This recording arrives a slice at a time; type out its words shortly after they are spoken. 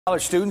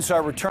College students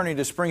are returning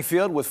to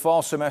Springfield with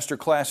fall semester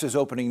classes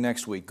opening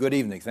next week. Good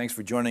evening. Thanks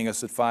for joining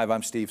us at 5.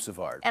 I'm Steve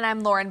Savard. And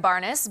I'm Lauren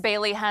Barnes.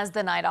 Bailey has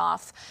the night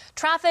off.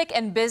 Traffic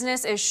and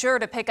business is sure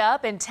to pick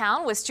up in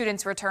town with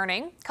students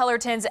returning. Color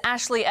 10's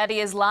Ashley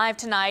Eddy is live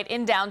tonight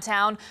in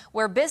downtown,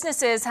 where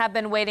businesses have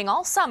been waiting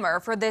all summer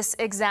for this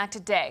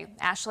exact day.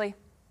 Ashley.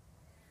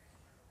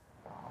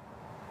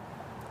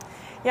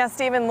 Yeah,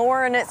 Steve and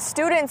Lauren,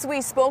 students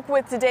we spoke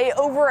with today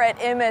over at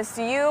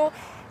MSU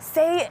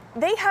say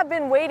they have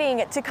been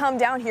waiting to come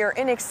down here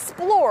and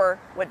explore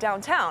what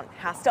downtown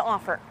has to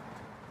offer.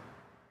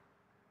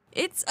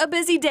 It's a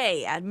busy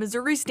day at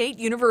Missouri State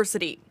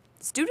University.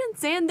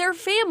 Students and their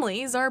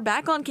families are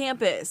back on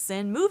campus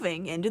and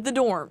moving into the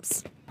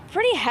dorms.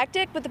 Pretty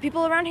hectic, but the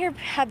people around here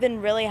have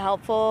been really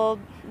helpful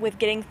with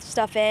getting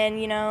stuff in.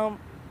 You know,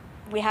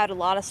 we had a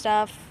lot of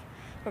stuff.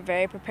 We're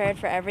very prepared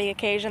for every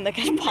occasion that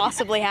could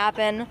possibly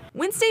happen.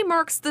 Wednesday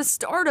marks the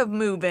start of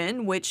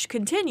move-in, which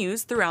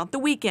continues throughout the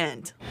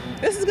weekend.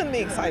 This is going to be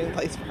an exciting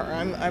place for her.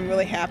 I'm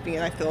really happy,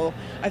 and I feel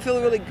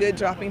really good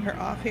dropping her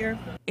off here.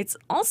 It's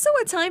also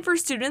a time for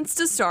students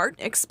to start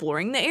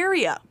exploring the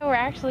area. We're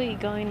actually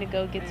going to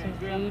go get some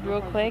food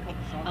real quick,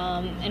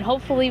 and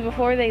hopefully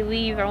before they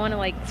leave, I want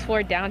to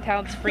explore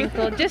downtown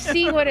Springfield, just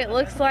see what it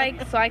looks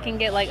like, so I can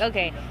get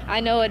okay,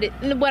 I know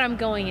what I'm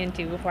going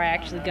into before I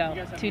actually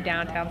go to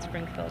downtown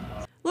Springfield.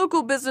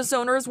 Local business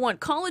owners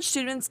want college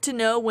students to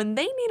know when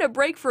they need a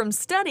break from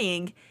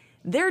studying,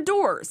 their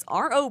doors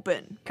are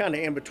open. Kind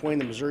of in between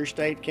the Missouri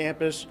State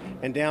campus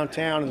and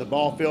downtown and the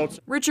ball fields.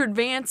 Richard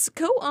Vance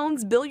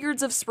co-owns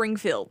Billiards of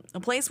Springfield,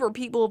 a place where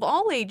people of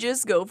all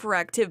ages go for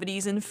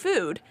activities and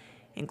food,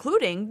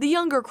 including the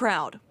younger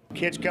crowd.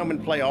 Kids come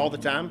and play all the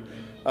time.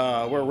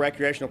 We're a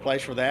recreational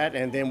place for that,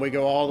 and then we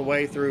go all the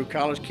way through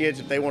college kids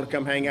if they want to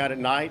come hang out at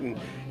night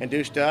and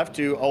do stuff,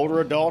 to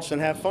older adults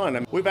and have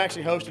fun. We've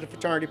actually hosted a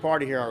fraternity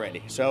party here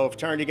already. So if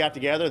fraternity got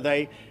together,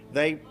 they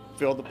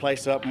filled the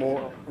place up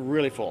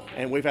really full,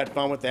 and we've had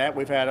fun with that.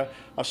 We've had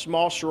a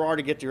small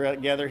sorority get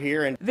together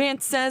here. And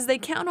Vance says they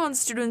count on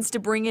students to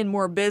bring in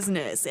more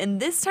business, and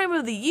this time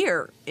of the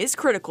year is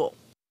critical.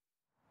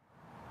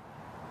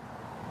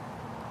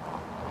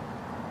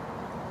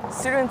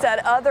 Students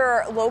at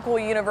other local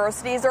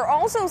universities are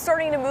also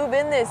starting to move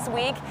in this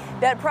week.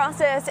 That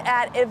process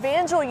at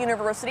Evangel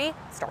University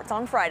starts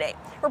on Friday.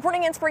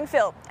 Reporting in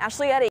Springfield,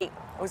 Ashley Eddy,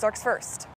 Ozarks First.